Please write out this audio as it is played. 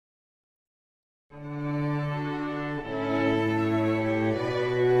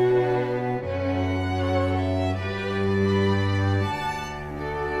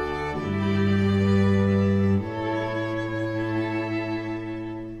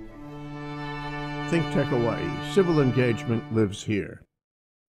ThinkTech Hawaii. Civil engagement lives here.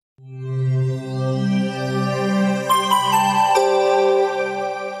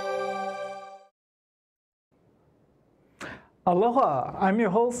 Aloha, I'm your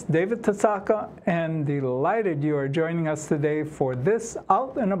host, David Tasaka, and delighted you are joining us today for this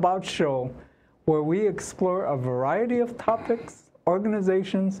Out and About show, where we explore a variety of topics,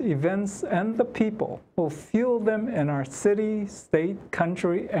 organizations, events, and the people who fuel them in our city, state,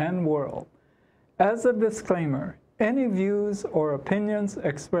 country, and world. As a disclaimer, any views or opinions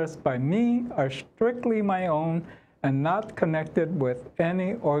expressed by me are strictly my own and not connected with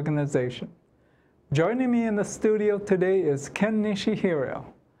any organization. Joining me in the studio today is Kenn Nishihira,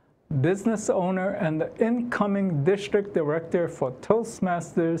 business owner and the incoming district director for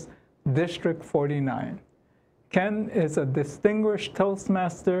Toastmasters District 49. Kenn is a distinguished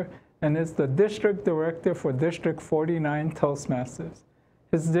Toastmaster and is the district director for District 49 Toastmasters.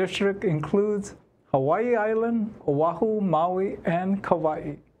 His district includes Hawaii Island, Oahu, Maui, and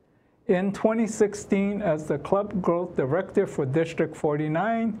Kauai. In 2016, as the club growth director for District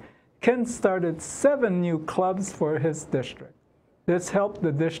 49, Kenn started 7 new clubs for his district. This helped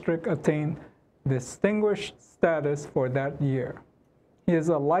the district attain distinguished status for that year. He is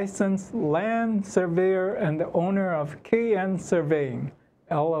a licensed land surveyor and the owner of KN Surveying,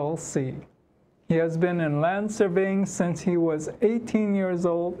 LLC. He has been in land surveying since he was 18 years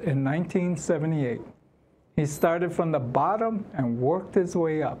old in 1978. He started from the bottom and worked his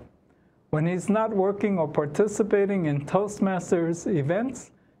way up. When he's not working or participating in Toastmasters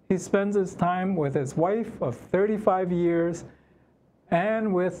events, he spends his time with his wife of 35 years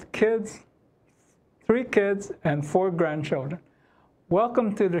and with kids, 3 kids and 4 grandchildren.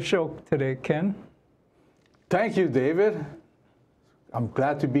 Welcome to the show today, Kenn. Thank you, David. I'm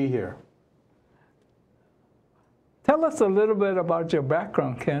glad to be here. Tell us a little bit about your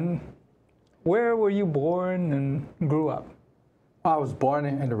background, Kenn. Where were you born and grew up? I was born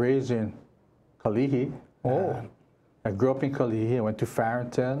and raised in Kalihi. Oh. I grew up in Kalihi. I went to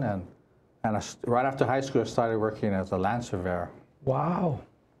Farrington, and right after high school, I started working as a land surveyor. Wow.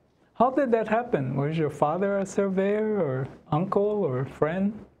 How did that happen? Was your father a surveyor, or uncle, or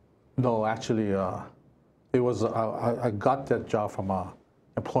friend? No, actually, it was I got that job from an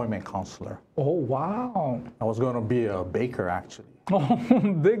employment counselor. Oh, wow. I was going to be a baker, actually. Oh,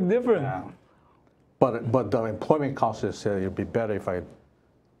 big difference. Yeah. But the employment counselor said it'd be better if I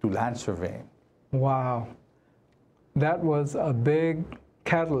do land surveying. Wow. That was a big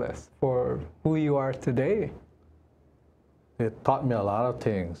catalyst for who you are today. It taught me a lot of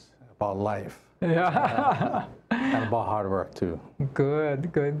things about life. Yeah. And about hard work, too.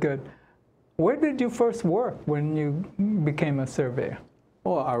 Good, good, good. Where did you first work when you became a surveyor?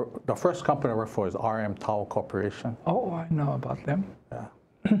 Well, the first company I worked for is RM Towel Corporation. Oh, I know about them. Yeah.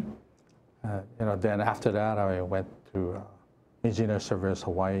 Then after that, I went to Engineer Service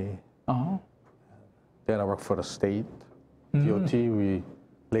Hawaii. Oh. Then I worked for the state. DOT, we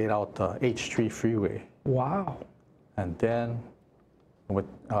laid out the H3 freeway. Wow. And then went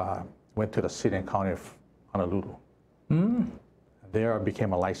to the city and county of Honolulu. There I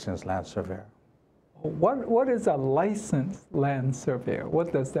became a licensed land surveyor. What is a licensed land surveyor?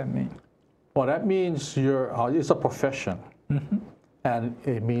 What does that mean? Well, that means it's a profession. And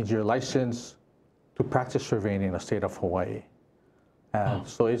it means you're licensed to practice surveying in the state of Hawaii. And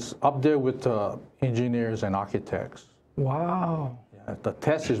so it's up there with engineers and architects. Wow. Yeah, the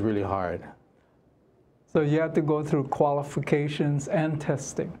test is really hard. So you have to go through qualifications and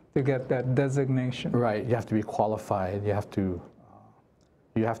testing to get that designation. Right. You have to be qualified. You have to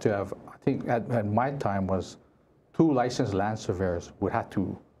have, I think at my time was 2 licensed land surveyors would have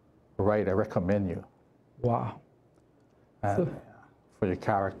to write a recommend you. Wow. And, for your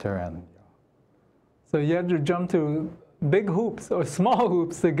character and. So you had to jump through big hoops or small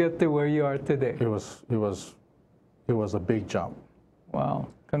hoops to get to where you are today. It was a big jump. Wow.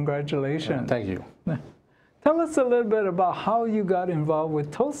 Congratulations. Thank you. Tell us a little bit about how you got involved with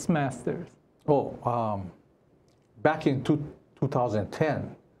Toastmasters. Oh, back in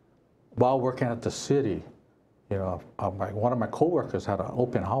 2010, while working at the city, one of my coworkers had an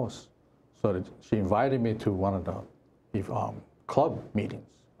open house, so she invited me to one of the club meetings.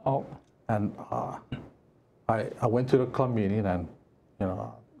 Oh. And I went to the club meeting, and I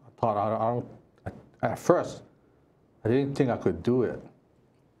thought at first I didn't think I could do it,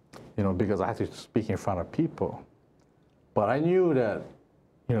 because I had to speak in front of people. But I knew that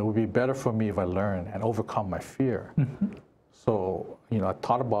it would be better for me if I learned and overcome my fear. So I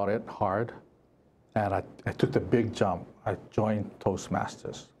thought about it hard, and I took the big jump. I joined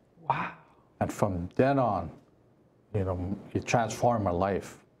Toastmasters. Wow. And from then on, it transformed my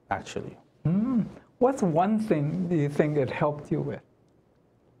life, actually. What's one thing do you think it helped you with?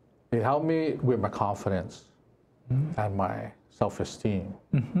 It helped me with my confidence and my self-esteem.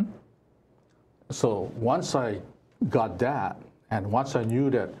 So once I got that, and once I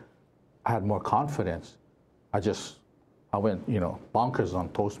knew that I had more confidence, I went, bonkers on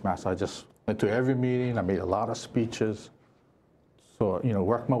Toastmasters. I just went to every meeting. I made a lot of speeches. So,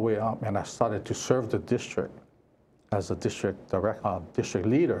 worked my way up, and I started to serve the district as a district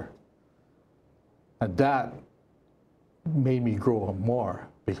leader. And that made me grow more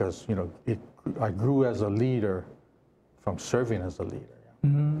because, I grew as a leader from serving as a leader.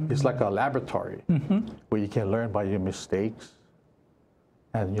 It's like a laboratory where you can learn by your mistakes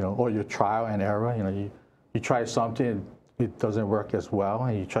and, or your trial and error. You try something, it doesn't work as well,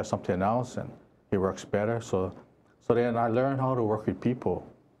 and you try something else and it works better. So then I learned how to work with people.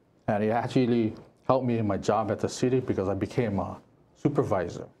 And it actually helped me in my job at the city because I became a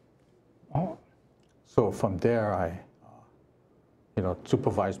supervisor. Oh. So from there, I,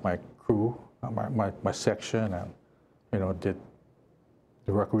 supervised my crew, my section, and, did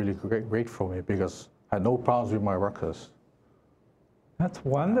the work really great for me because I had no problems with my workers. That's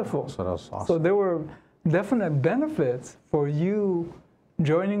wonderful. So that was awesome. So there were definite benefits for you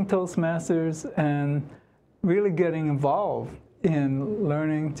joining Toastmasters and really getting involved in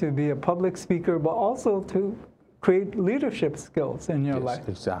learning to be a public speaker, but also to create leadership skills in your life.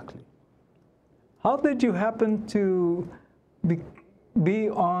 Exactly. How did you happen to be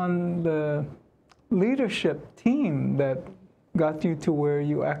on the leadership team that got you to where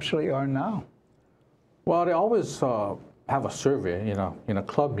you actually are now? Well, they always have a survey, in a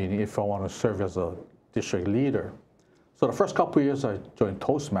club meeting if I want to serve as a district leader. So the first couple of years I joined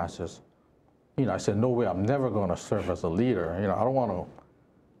Toastmasters, I said, no way, I'm never going to serve as a leader. I don't want to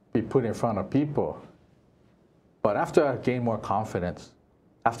be put in front of people. But after I gained more confidence,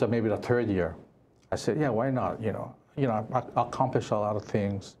 after maybe the third year, I said, yeah, why not? I accomplished a lot of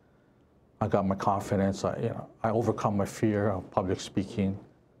things. I got my confidence. I overcome my fear of public speaking.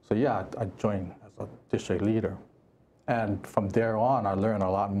 So yeah, I joined as a district leader. And from there on, I learned a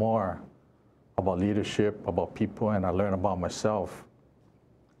lot more about leadership, about people, and I learned about myself.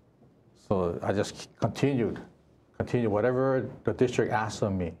 So I just continued. Whatever the district asked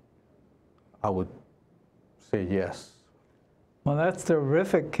of me, I would say yes. Well, that's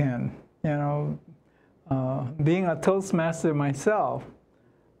terrific, Ken. Being a Toastmaster myself,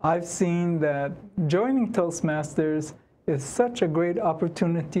 I've seen that joining Toastmasters is such a great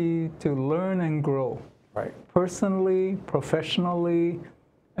opportunity to learn and grow. Right. Personally, professionally,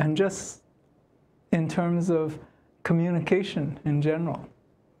 and just in terms of communication in general.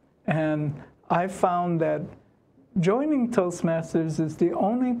 And I found that joining Toastmasters is the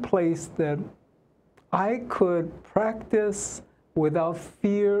only place that I could practice without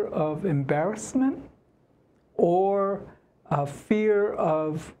fear of embarrassment or a fear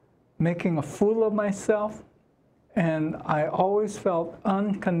of making a fool of myself. And I always felt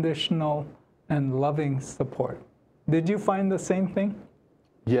unconditional and loving support. Did you find the same thing?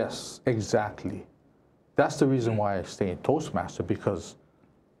 Yes, exactly. That's the reason why I stay in Toastmaster, because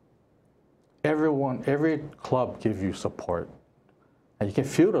every club gives you support, and you can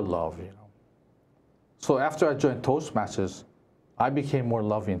feel the love, So after I joined Toastmasters, I became more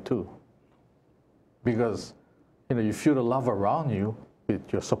loving too, because you feel the love around you with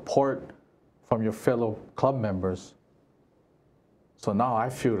your support from your fellow club members. So now I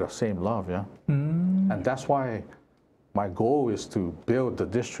feel the same love, yeah? And that's why my goal is to build the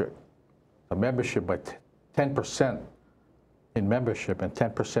district, the membership by 10% in membership and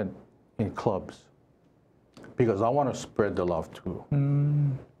 10% in clubs, because I want to spread the love too.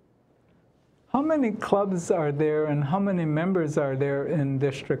 How many clubs are there and how many members are there in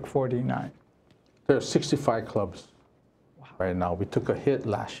District 49? There are 65 clubs right now. We took a hit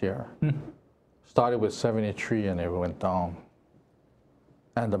last year. Started with 73 and it went down.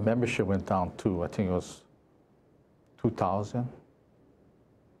 And the membership went down too. I think it was 2,000.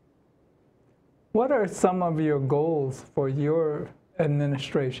 What are some of your goals for your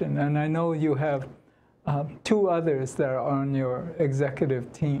administration? And I know you have 2 others that are on your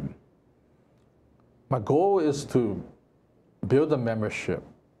executive team. My goal is to build a membership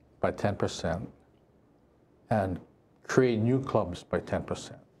by 10% and create new clubs by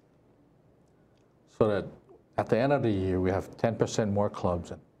 10%. So that at the end of the year, we have 10% more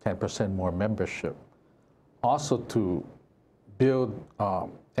clubs and 10% more membership. Also to build,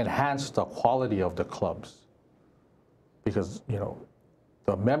 enhance the quality of the clubs. Because,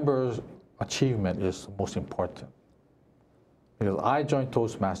 the members' achievement is most important. Because I joined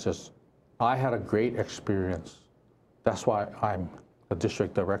Toastmasters, I had a great experience. That's why I'm the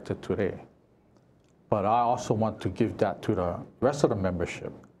district director today. but I also want to give that to the rest of the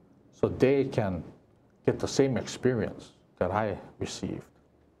membership so they can get the same experience that I received.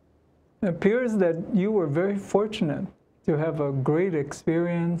 It appears that you were very fortunate to have a great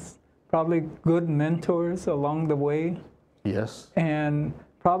experience, probably good mentors along the way. Yes. And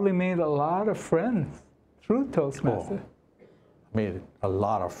probably made a lot of friends through Toastmaster. Oh, made a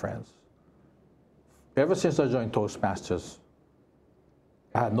lot of friends. Ever since I joined Toastmasters,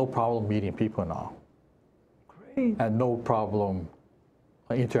 I had no problem meeting people now. Great. And no problem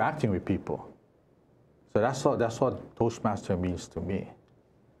interacting with people. So that's what Toastmaster means to me,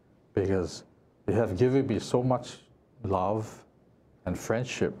 because they have given me so much love and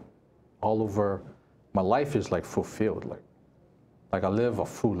friendship all over. My life is like fulfilled, like I live a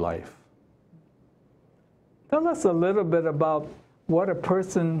full life. Tell us a little bit about what a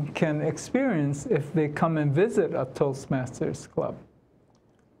person can experience if they come and visit a Toastmasters club.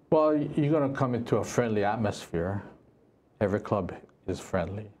 Well, you're going to come into a friendly atmosphere. Every club is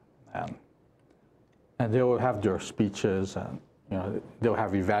friendly, and they will have their speeches, and they'll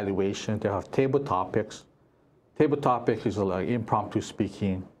have evaluation. They'll have table topics. Table topic is like impromptu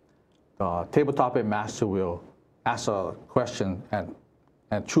speaking. The table topic master will ask a question and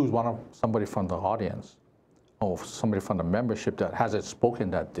choose somebody from the audience or somebody from the membership that hasn't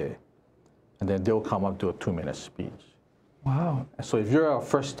spoken that day, and then they'll come up to a 2-minute speech. Wow. So if you're a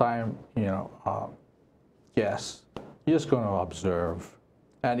first-time, guest, you're just going to observe,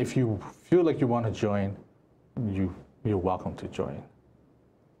 and if you feel like you want to join, you're welcome to join.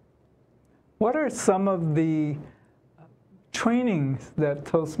 What are some of the trainings that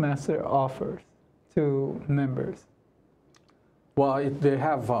Toastmaster offers to members? Well, they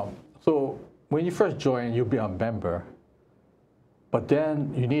have, so when you first join, you'll be a member, but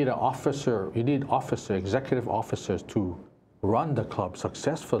then you need executive officers to run the club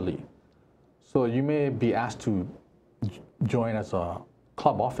successfully. So you may be asked to join as a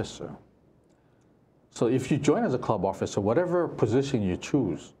club officer. So if you join as a club officer, whatever position you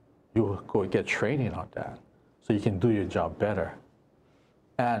choose, you go get training on that, so you can do your job better.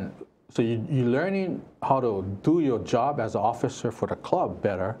 And so you're learning how to do your job as an officer for the club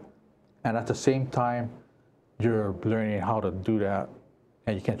better, and at the same time, you're learning how to do that,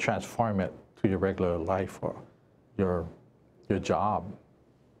 and you can transform it to your regular life or your job.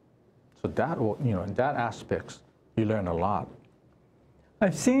 So that in that aspects, you learn a lot.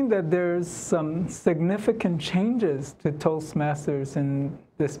 I've seen that there's some significant changes to Toastmasters in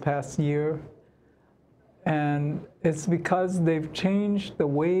this past year, and it's because they've changed the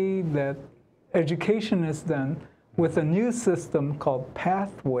way that education is done with a new system called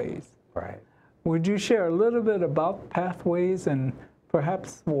Pathways. Right. Would you share a little bit about Pathways and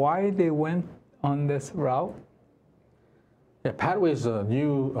perhaps why they went on this route? Yeah, Pathways is a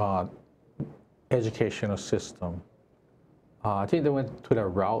new educational system. I think they went to that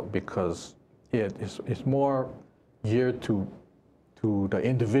route because it's more geared to the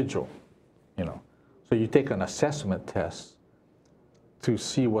individual, So you take an assessment test to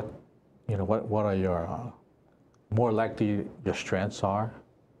see what are your more likely your strengths are,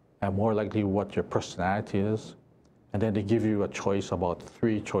 and more likely what your personality is, and then they give you a choice, about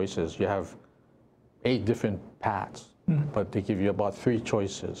 3 choices. You have 8 different paths, but they give you about 3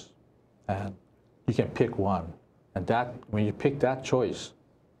 choices, and you can pick one. And when you pick that choice,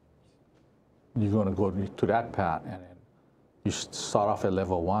 you're going to go to that path, and then you start off at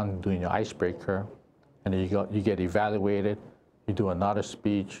level 1 doing your icebreaker, and then you get evaluated. You do another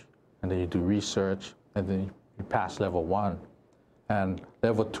speech, and then you do research, and then you pass level 1. And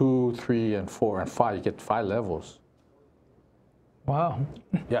level 2, 3, and 4, and 5, you get 5 levels. Wow.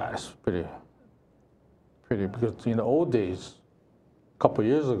 Yeah, it's pretty, because in the old days, a couple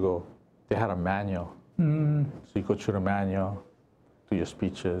years ago, they had a manual. So you go through the manual, do your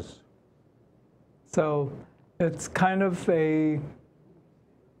speeches. So it's kind of a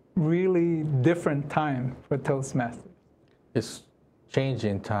really different time for Toastmasters. It's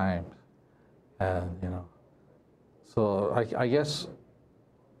changing times, and so I guess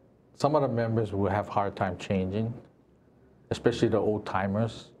some of the members will have a hard time changing, especially the old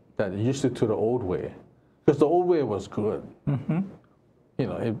timers that are used to the old way, because the old way was good.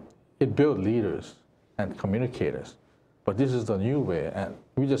 It built leaders and communicators, but this is the new way, and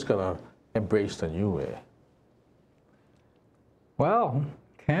we just gotta embrace the new way. Well,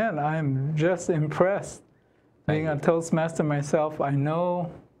 Ken, I'm just impressed. Being a Toastmaster myself, I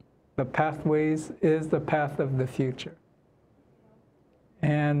know the Pathways is the path of the future.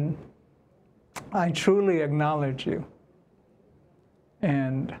 And I truly acknowledge you.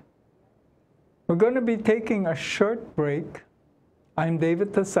 And we're going to be taking a short break. I'm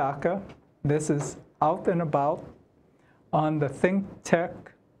David Tasaka. This is Out and About on the ThinkTech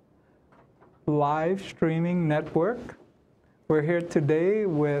live streaming network. We're here today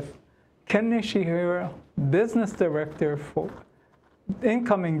with Kenn Nishihira, Business Director for,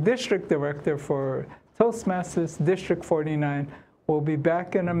 incoming District Director for Toastmasters District 49. We'll be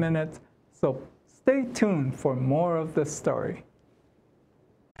back in a minute, so stay tuned for more of the story.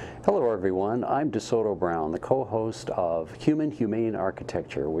 Hello everyone, I'm DeSoto Brown, the co-host of Human Humane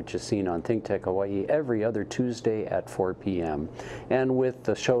Architecture, which is seen on ThinkTech Hawaii every other Tuesday at 4 p.m. And with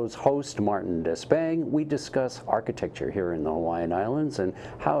the show's host, Martin Despang, we discuss architecture here in the Hawaiian Islands and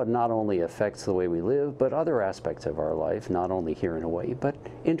how it not only affects the way we live, but other aspects of our life, not only here in Hawaii, but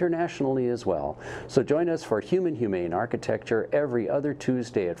internationally as well. So join us for Human Humane Architecture every other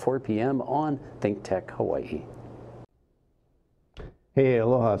Tuesday at 4 p.m. on ThinkTech Hawaii. Hey,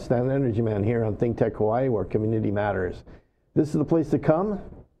 aloha, Stan Energy Man here on ThinkTech Hawaii, where community matters. This is the place to come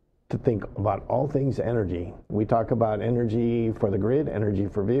to think about all things energy. We talk about energy for the grid, energy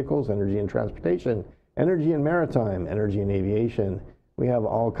for vehicles, energy in transportation, energy in maritime, energy in aviation. We have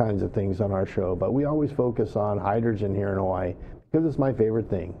all kinds of things on our show, but we always focus on hydrogen here in Hawaii because it's my favorite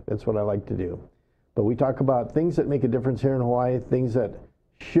thing. That's what I like to do. But we talk about things that make a difference here in Hawaii, things that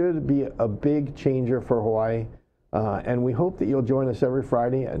should be a big changer for Hawaii. And we hope that you'll join us every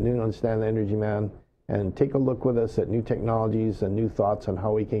Friday at noon on Stan the Energy Man and take a look with us at new technologies and new thoughts on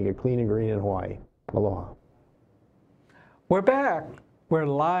how we can get clean and green in Hawaii. Aloha. We're back. We're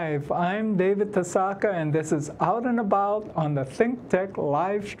live. I'm David Tasaka, and this is Out and About on the ThinkTech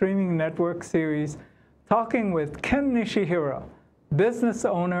live streaming network series, talking with Kenn Nishihira, business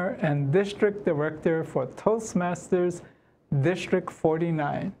owner and district director for Toastmasters District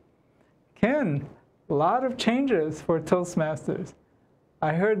 49. Kenn, a lot of changes for Toastmasters.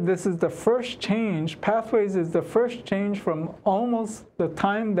 I heard this is the first change, Pathways is the first change from almost the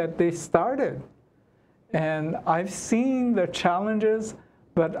time that they started. And I've seen the challenges,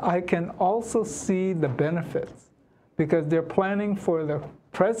 but I can also see the benefits because they're planning for the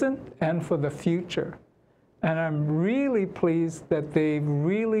present and for the future. And I'm really pleased that they've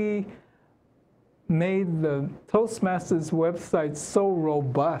really made the Toastmasters website so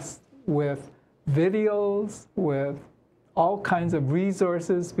robust with videos, with all kinds of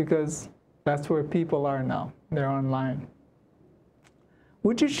resources, because that's where people are now. They're online.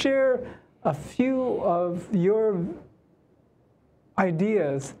 Would you share a few of your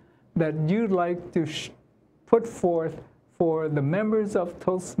ideas that you'd like to put forth for the members of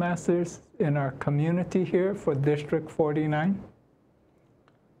Toastmasters in our community here for District 49?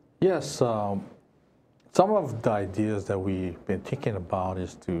 Yes, some of the ideas that we've been thinking about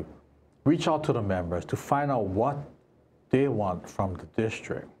is to reach out to the members to find out what they want from the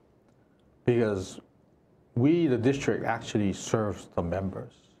district, because we, the district, actually serves the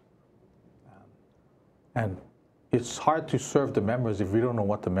members. And it's hard to serve the members if we don't know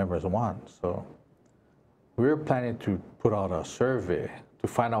what the members want. So we're planning to put out a survey to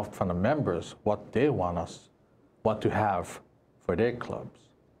find out from the members what they want to have for their clubs.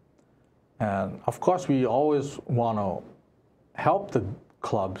 And of course, we always want to help the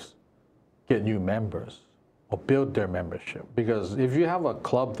clubs get new members or build their membership, because if you have a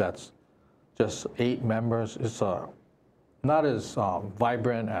club that's just 8 members, it's not as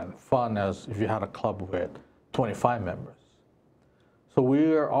vibrant and fun as if you had a club with 25 members. So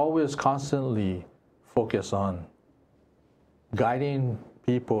we are always constantly focused on guiding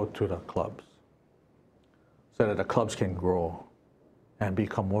people to the clubs so that the clubs can grow and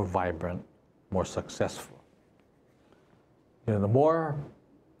become more vibrant, more successful. You know, the more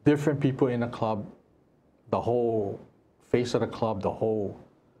different people in the club, the whole face of the club, the whole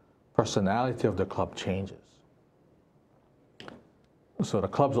personality of the club changes. So the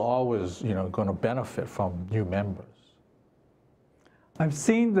club's always, going to benefit from new members. I've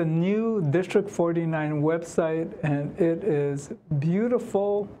seen the new District 49 website, and it is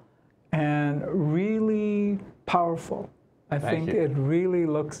beautiful and really powerful. I think it really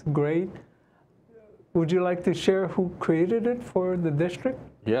looks great. Would you like to share who created it for the district?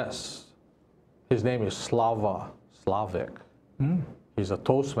 Yes. His name is Slavic. He's a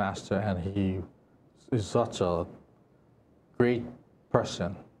Toastmaster, and he is such a great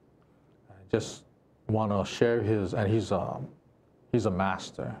person. I just want to share and he's a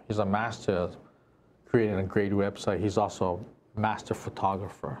master. He's a master at creating a great website. He's also a master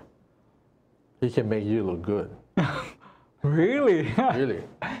photographer. He can make you look good. Really? Really.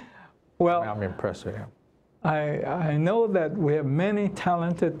 Well, I'm impressed with him. I know that we have many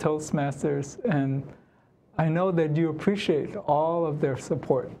talented Toastmasters, and I know that you appreciate all of their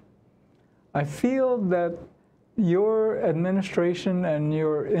support. I feel that your administration and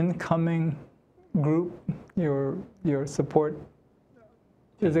your incoming group, your support,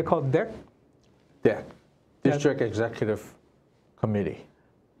 is it called DEC? DEC, District Executive Committee.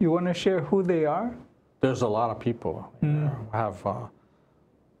 You want to share who they are? There's a lot of people. I have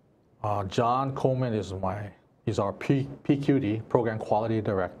John Coleman he's our PQD, Program Quality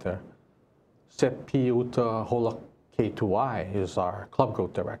Director. Sepi Uta Hola K2I is our Club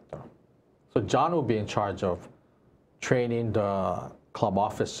Growth Director. So John will be in charge of training the club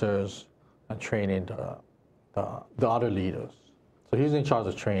officers and training the other leaders. So he's in charge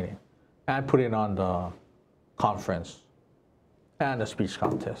of training and putting on the conference and the speech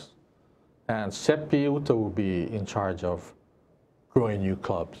contest. And Sepi Uta will be in charge of growing new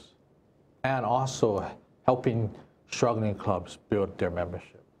clubs and also helping struggling clubs build their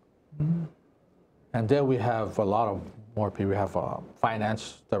membership. And then we have a lot of more people. We have a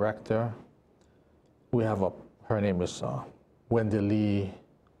finance director. We have her name is Wendy Lee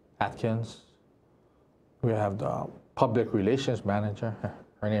Atkins. We have the public relations manager.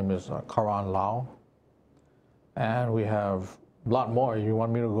 Her name is Karan Lau. And we have a lot more. You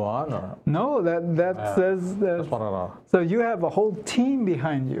want me to go on? Or? No, that says that. That's one of the, so you have a whole team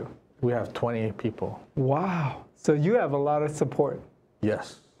behind you. we have 28 people. Wow. So you have a lot of support.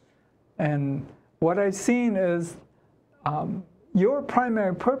 Yes. And what I've seen is your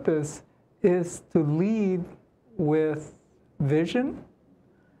primary purpose is to lead with vision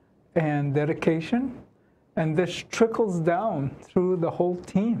and dedication, and this trickles down through the whole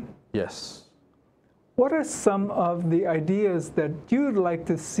team. Yes. What are some of the ideas that you'd like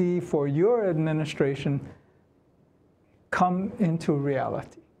to see for your administration come into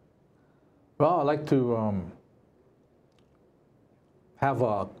reality? Well, I'd like to have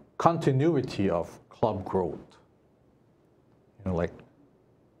a continuity of club growth. You know, like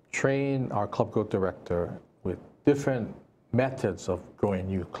train our club growth director with different methods of growing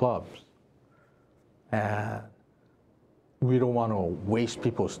new clubs. And we don't want to waste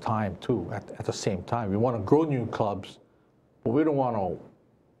people's time too at the same time. We want to grow new clubs, but we don't want to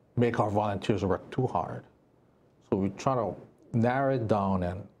make our volunteers work too hard. So we try to narrow it down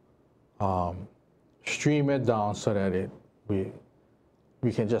and stream it down so that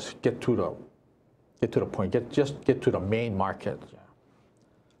we can just get to the point, get to the main market. Yeah.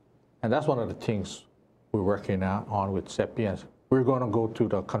 And that's one of the things we're working on with CEPI. We're going to go to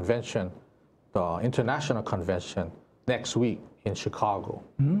the convention, the international convention, next week in Chicago.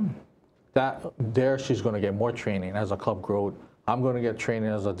 There she's going to get more training as a club growth. I'm going to get training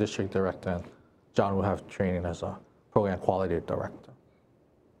as a district director, and John will have training as a program quality director.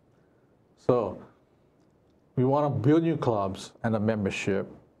 So we want to build new clubs and a membership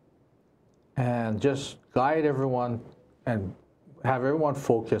and just guide everyone and have everyone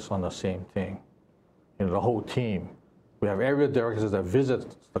focus on the same thing. You know, the whole team. We have area directors that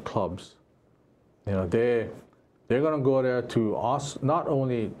visit the clubs. You know, they're going to go there to us, not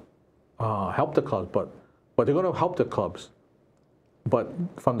only help the clubs, but they're going to help the clubs. But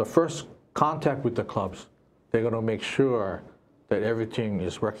from the first contact with the clubs, they're going to make sure that everything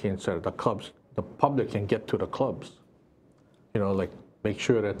is working so that the public can get to the clubs. You know, like make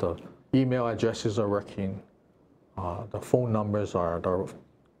sure that the email addresses are working, the phone numbers are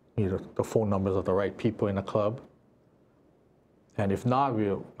the phone numbers of the right people in the club. And if not,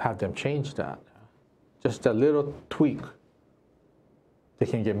 we'll have them change that. Just a little tweak, they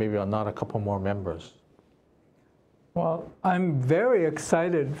can get maybe another couple more members. Well, I'm very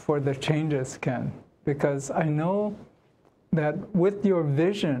excited for the changes, Ken, because I know that with your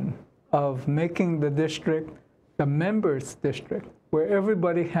vision of making the district the members' district, where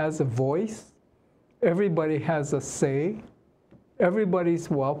everybody has a voice, everybody has a say, everybody's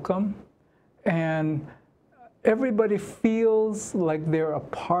welcome, and everybody feels like they're a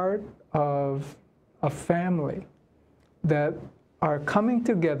part of a family that are coming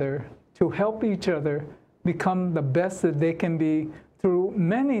together to help each other become the best that they can be through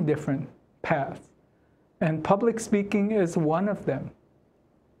many different paths. And public speaking is one of them.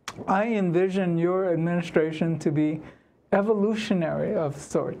 I envision your administration to be evolutionary of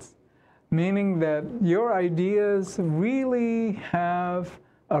sorts, meaning that your ideas really have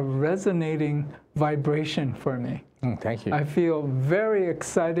a resonating vibration for me. Thank you. I feel very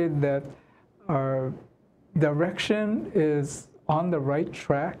excited that our direction is on the right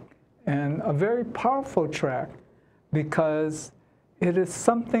track, and a very powerful track, because it is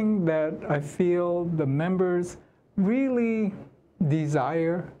something that I feel the members really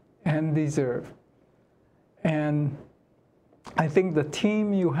desire and deserve. And I think the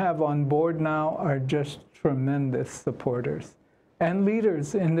team you have on board now are just tremendous supporters and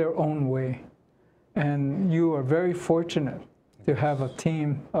leaders in their own way. And you are very fortunate to have a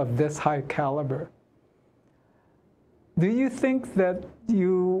team of this high caliber. Do you think that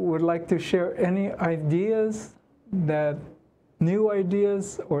you would like to share any ideas, new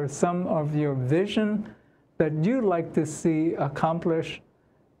ideas, or some of your vision that you'd like to see accomplished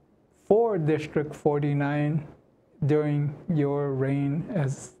for District 49 during your reign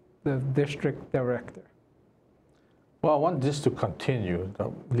as the district director? Well, I want this to continue,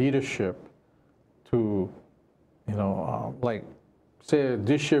 the leadership to, like, say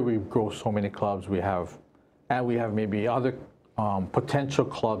this year we grow so many clubs we have, and we have maybe other potential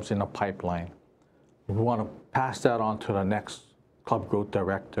clubs in the pipeline. We want to pass that on to the next club growth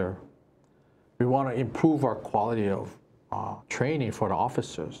director. We want to improve our quality of training for the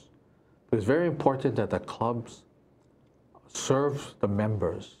officers. It's very important that the clubs serve the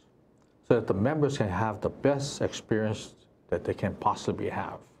members so that the members can have the best experience that they can possibly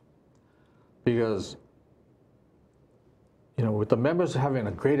have. Because, with the members having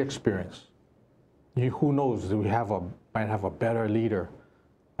a great experience, who knows, we might have a better leader,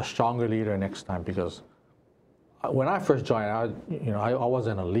 a stronger leader next time. Because when I first joined, I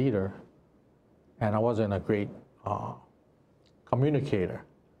wasn't a leader, and I wasn't a great communicator.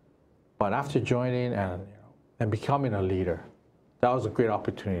 But after joining and becoming a leader, that was a great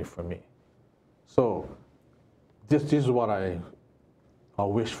opportunity for me. So this is what I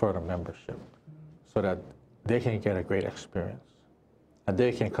wish for the membership, so that they can get a great experience and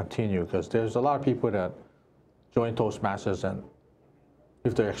they can continue, because there's a lot of people that join Toastmasters, and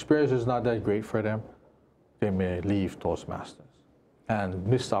if their experience is not that great for them, they may leave Toastmasters and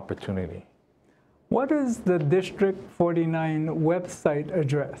miss the opportunity. What is the District 49 website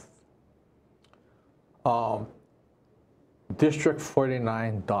address?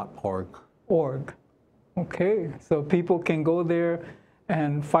 District49.org. Org. Okay, so people can go there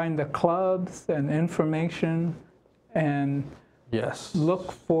and find the clubs and information and Yes.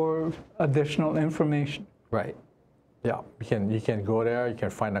 look for additional information. Right. Yeah. You can go there. You can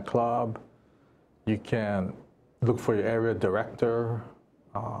find a club. You can look for your area director.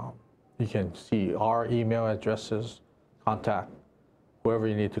 You can see our email addresses, contact whoever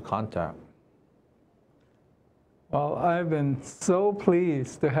you need to contact. Well, I've been so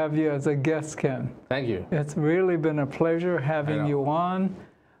pleased to have you as a guest, Ken. Thank you. It's really been a pleasure having you on.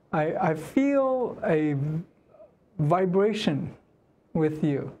 I feel a vibration with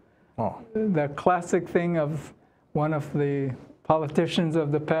you. Oh. The classic thing of one of the politicians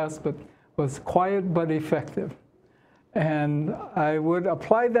of the past, but was quiet but effective. And I would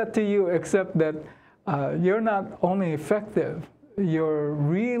apply that to you, except that you're not only effective, you're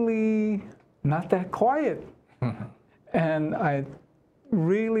really not that quiet. And I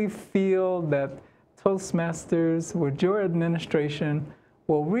really feel that Toastmasters, with your administration,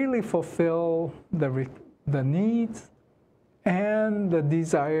 will really fulfill the needs and the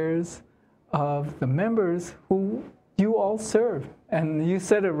desires of the members who you all serve. And you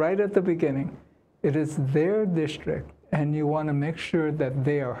said it right at the beginning. It is their district, and you want to make sure that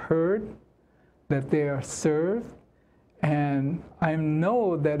they are heard, that they are served. And I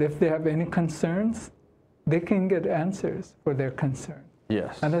know that if they have any concerns, they can get answers for their concerns.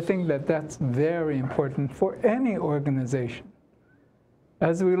 Yes. And I think that that's very important for any organization.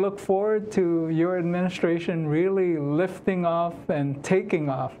 As we look forward to your administration really lifting off and taking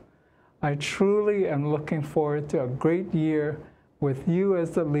off, I truly am looking forward to a great year with you as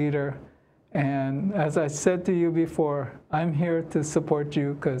the leader. And as I said to you before, I'm here to support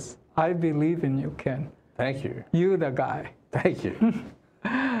you because I believe in you, Ken. Thank you. You're the guy. Thank you.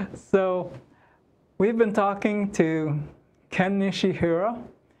 So we've been talking to Kenn Nishihira,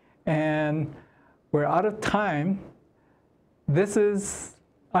 and we're out of time.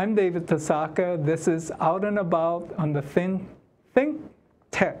 I'm David Tasaka. This is Out and About on the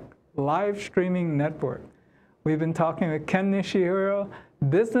ThinkTech live streaming network. We've been talking with Kenn Nishihira,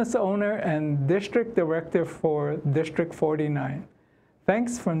 business owner and district director for District 49.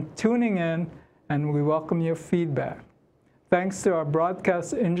 Thanks for tuning in, and we welcome your feedback. Thanks to our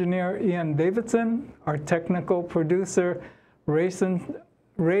broadcast engineer, Ian Davidson, our technical producer, Ray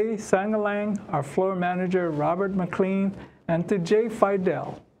Sangalang, our floor manager, Robert McLean, and to Jay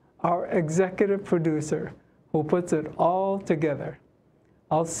Fidel, our executive producer, who puts it all together.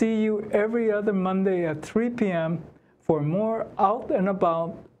 I'll see you every other Monday at 3 p.m. for more Out and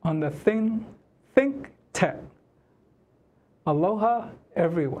About on the ThinkTech. Aloha,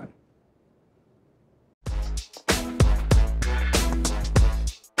 everyone.